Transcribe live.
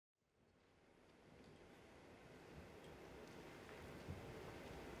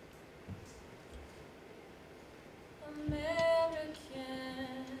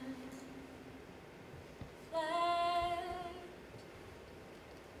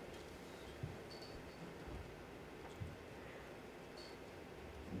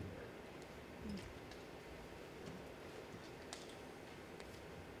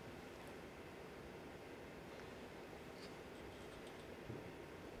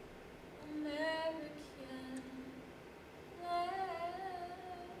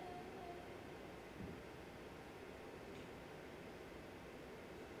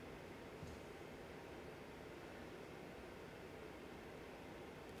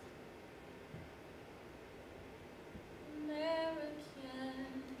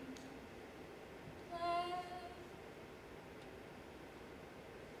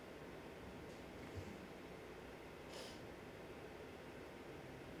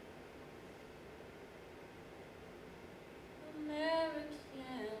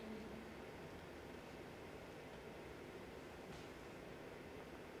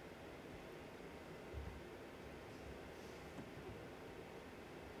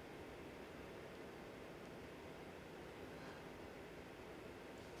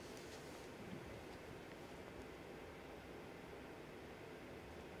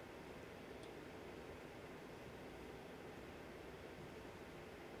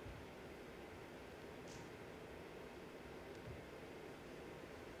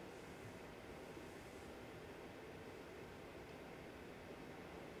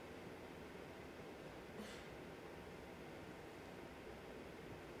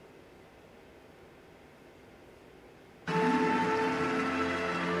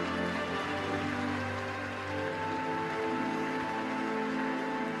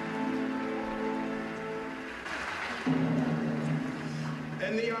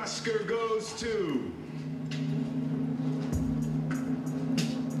And the Oscar goes to...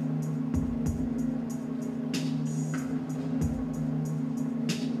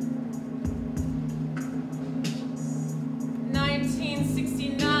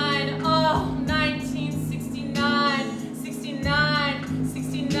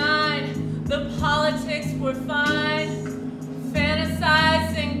 Were fine,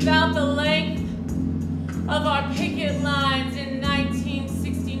 fantasizing about the length of our picket lines in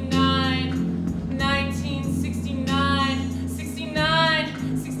 1969, 1969,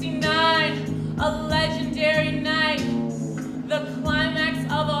 69, 69, a legendary night, the climax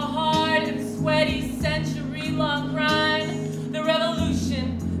of a hard and sweaty century-long grind. The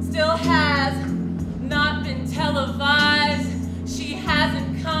revolution still has not been televised. She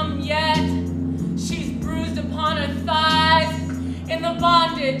hasn't come yet. Upon her thighs, in the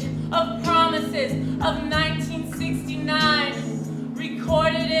bondage of promises of 1969,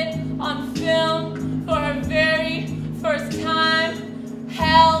 recorded it on film for her very first time,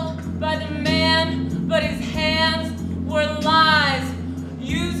 held by the man, but his hands were lies,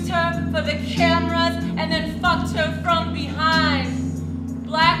 used her for the cameras and then fucked her from behind.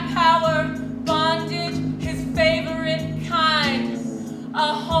 Black power, bondage, his favorite kind,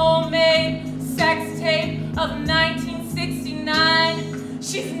 a homemade sex tape of 1969.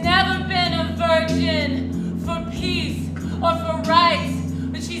 She's never been a virgin for peace or for rights,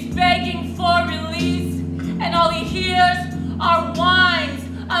 but she's begging for release, and all he hears are whines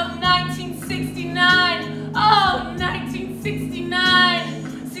of 1969. Oh,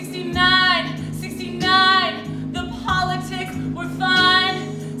 1969, 69, 69. The politics were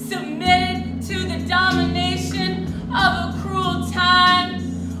fine, submitted to the domination of a cruel time.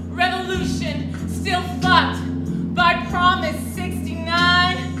 Revolution still fucked by Promise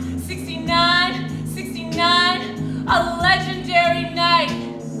 69, 69, 69, a legendary night,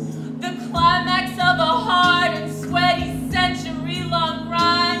 the climax of a hard and sweaty century-long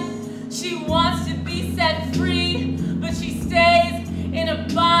grind. She wants to be set free, but she stays in a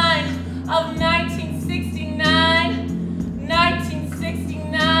bind of 1969,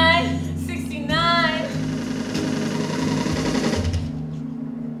 1969, 69.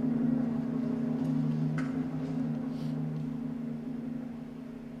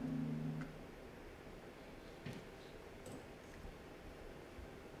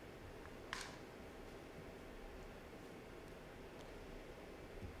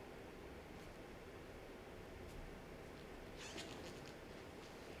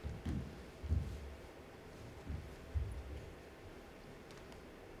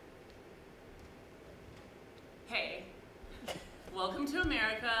 Hey, welcome to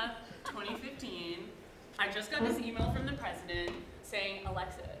America 2015. I just got this email from the president saying,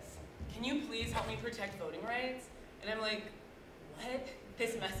 Alexis, can you please help me protect voting rights? And I'm like, what?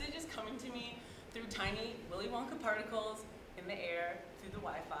 This message is coming to me through tiny Willy Wonka particles in the air, through the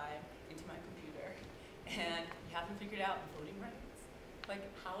Wi-Fi, into my computer. And we haven't figured out voting rights. Like,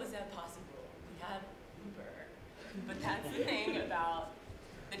 how is that possible? We have Uber. But that's the thing about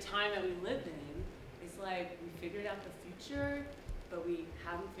the time that we lived in. It's like we figured out the future, but we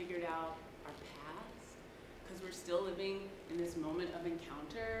haven't figured out our past, because we're still living in this moment of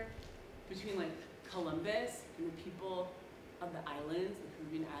encounter between like Columbus and the people of the islands, the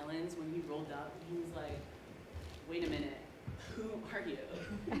Caribbean islands, when he rolled up and he was like, wait a minute, who are you?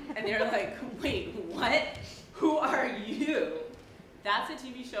 And they're like, wait, what? Who are you? That's a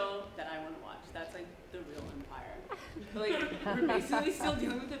TV show that I want to watch. That's like the real empire. But like, we're basically still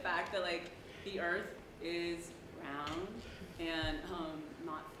dealing with the fact that like, the earth is round and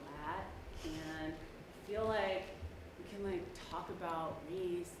not flat, and I feel like we can like talk about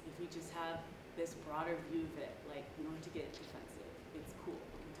race if we just have this broader view of it. Like, we don't have to get defensive. It's cool,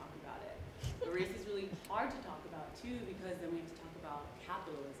 we can talk about it. But race is really hard to talk about too, because then we have to talk about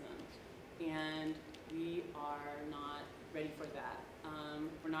capitalism, and we are not ready for that.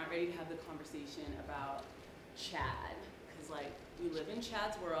 We're not ready to have the conversation about Chad, because like, we live in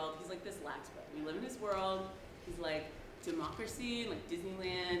Chad's world. He's like this lax boy. We live in his world. He's like democracy, like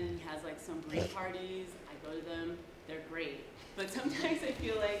Disneyland. He has like some great parties. I go to them. They're great. But sometimes I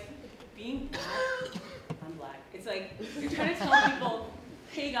feel like being black, I'm black. It's like you're trying to tell people,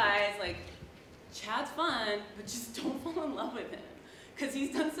 hey guys, like Chad's fun, but just don't fall in love with him, because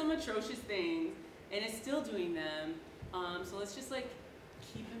he's done some atrocious things and is still doing them. So let's just like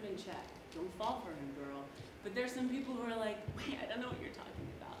keep him in check. Don't fall for him, girl. But there's some people who are like, wait, I don't know what you're talking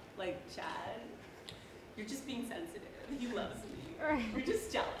about. Like, Chad, you're just being sensitive. He loves me. We're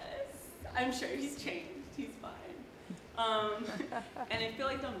just jealous. I'm sure he's changed. He's fine. And I feel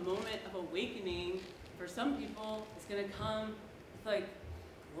like the moment of awakening for some people is going to come with like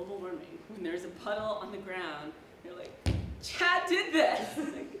brainstorming when there's a puddle on the ground. They're like, Chad did this.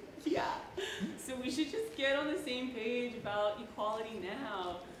 Like, yeah. So we should just get on the same page about equality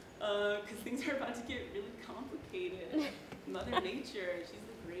now, because things are about to get really complicated. Mother Nature, she's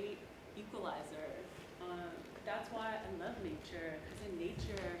the great equalizer. That's why I love nature, because in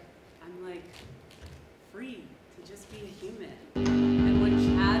nature, I'm like free to just be a human. And when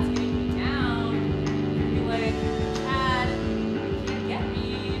Chad's getting me down, you'll be like, Chad, you can't get me.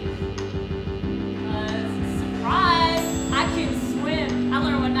 Because, surprise, I can swim. I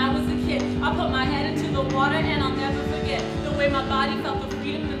learned when I was a kid. I put my head into the water and I'll never forget the way my body felt the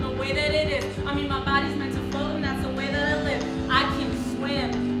freedom and the way that it is. I mean, my body's meant to float and that's the way that I live. I can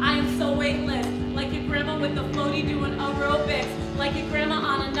swim. I am so weightless. Like your grandma with the floaty doing aerobics. Like your grandma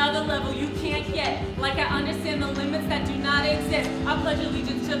on another level you can't get. Like I understand the limits that do not exist. I pledge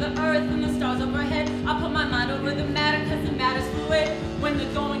allegiance to the earth and the stars overhead. I put my mind over the matter cause the matter's fluid. When the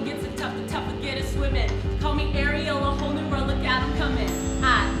going gets tough, the tougher get is swimming. Call me Ariel, a whole new world, look at them coming.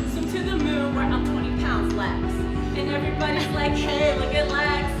 I swim to the moon where I'm 20 pounds less. And everybody's like, hey, look at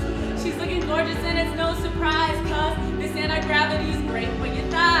Lex. She's looking gorgeous and it's no surprise cause this anti-gravity is great for your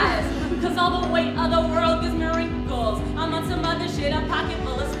thighs. Cause all the weight of the world gives me wrinkles. I'm on some other shit, a pocket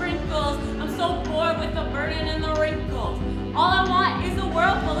full of sprinkles. I'm so bored with the burden and the wrinkles. All I want is a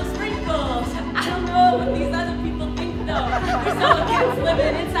world full of sprinkles. I don't know what these other people think though. There's other kids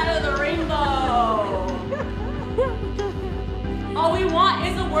living inside of the rainbow. All we want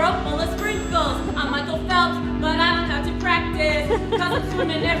is a world full of sprinkles. I'm Michael Phelps, but I don't have to practice. Cause I'm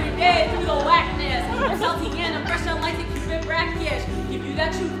swimming every day through the whackness. I'm salty and I'm fresh, I like to keep it brackish. Give you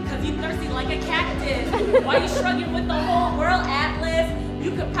that truth cause you thirsty like a cactus. Why you shrugging with the whole world atlas?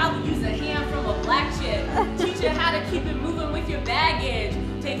 You could probably use a hand from a black chick. Teach you how to keep it moving with your baggage.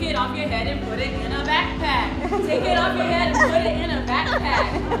 Take it off your head and put it in a backpack. Take it off your head and put it in a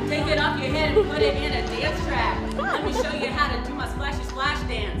backpack. Take it off your head and put it in a dance track. Let me show you how to do my splashy splash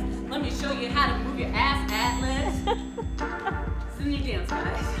dance. Let me show you how to move your ass, Atlas. It's a new dance,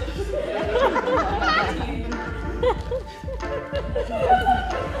 guys.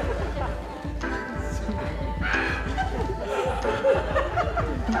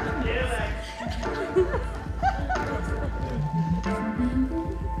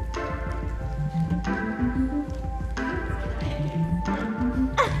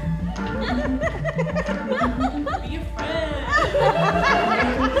 Be a friend.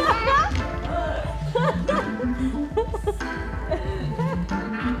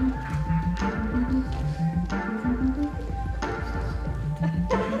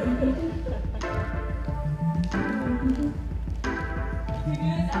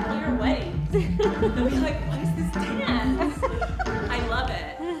 They'll be like, what is this dance? I love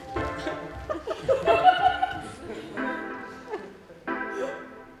it.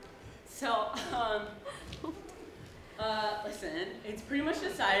 So, listen, it's pretty much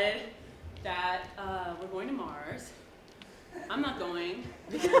decided that we're going to Mars. I'm not going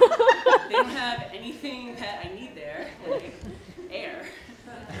because they don't have anything that I need there, like air.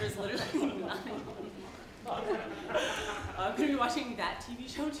 There's literally nothing on Mars. I'm going to be watching that TV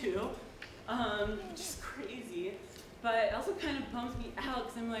show too. Which is crazy, but it also kind of bums me out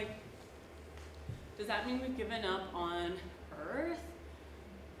because I'm like, does that mean we've given up on Earth?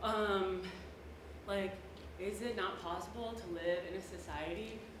 Like, is it not possible to live in a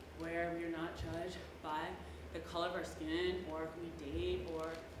society where we are not judged by the color of our skin or who we date or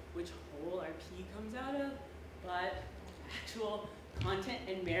which hole our pee comes out of, but actual content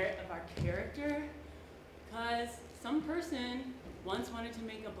and merit of our character? Because some person once wanted to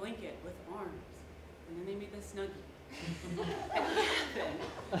make a blanket with arms, and then they made the Snuggie. And it happened.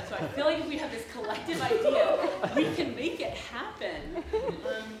 So I feel like if we have this collective idea, we can make it happen.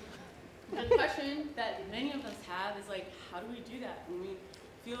 The question that many of us have is like, how do we do that when we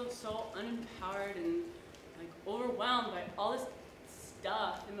feel so unempowered and like overwhelmed by all this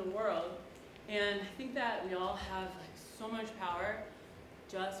stuff in the world? And I think that we all have like so much power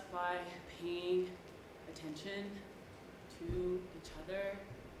just by paying attention to each other,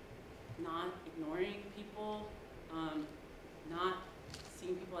 not ignoring people, not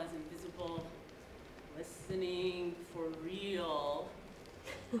seeing people as invisible, listening for real,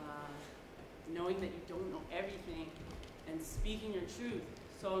 knowing that you don't know everything, and speaking your truth.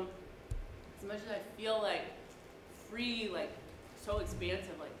 So as much as I feel like free, like so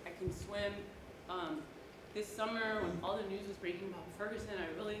expansive, like I can swim, this summer when all the news was breaking about Ferguson, I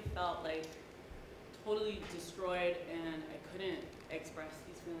really felt like totally destroyed and I couldn't express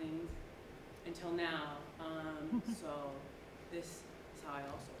these feelings until now. So this is how I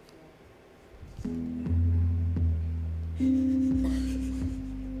also feel.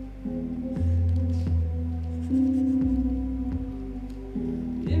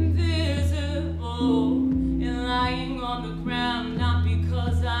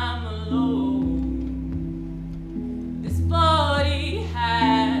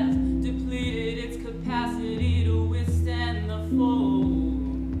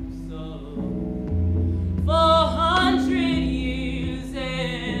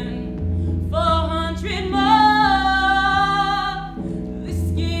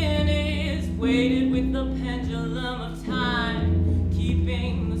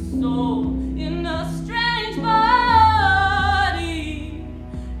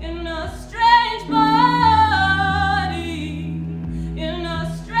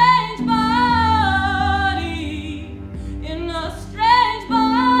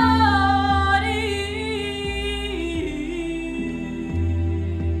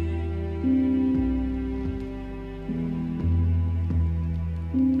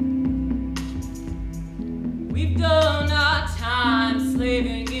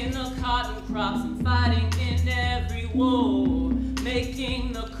 crops and fighting in every war,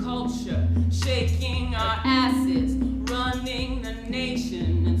 making the culture, shaking our asses, running the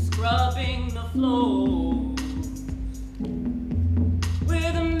nation and scrubbing the floor.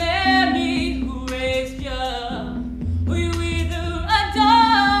 We're the mammy who raised ya, who you either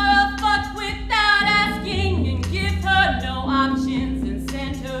adore or fuck without asking, and give her no options and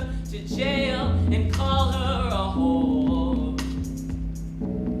send her to jail and call her a whore.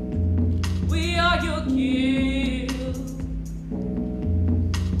 We are your guilt,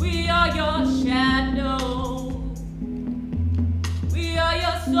 we are your shadow, we are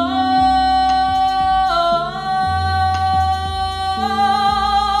your soul.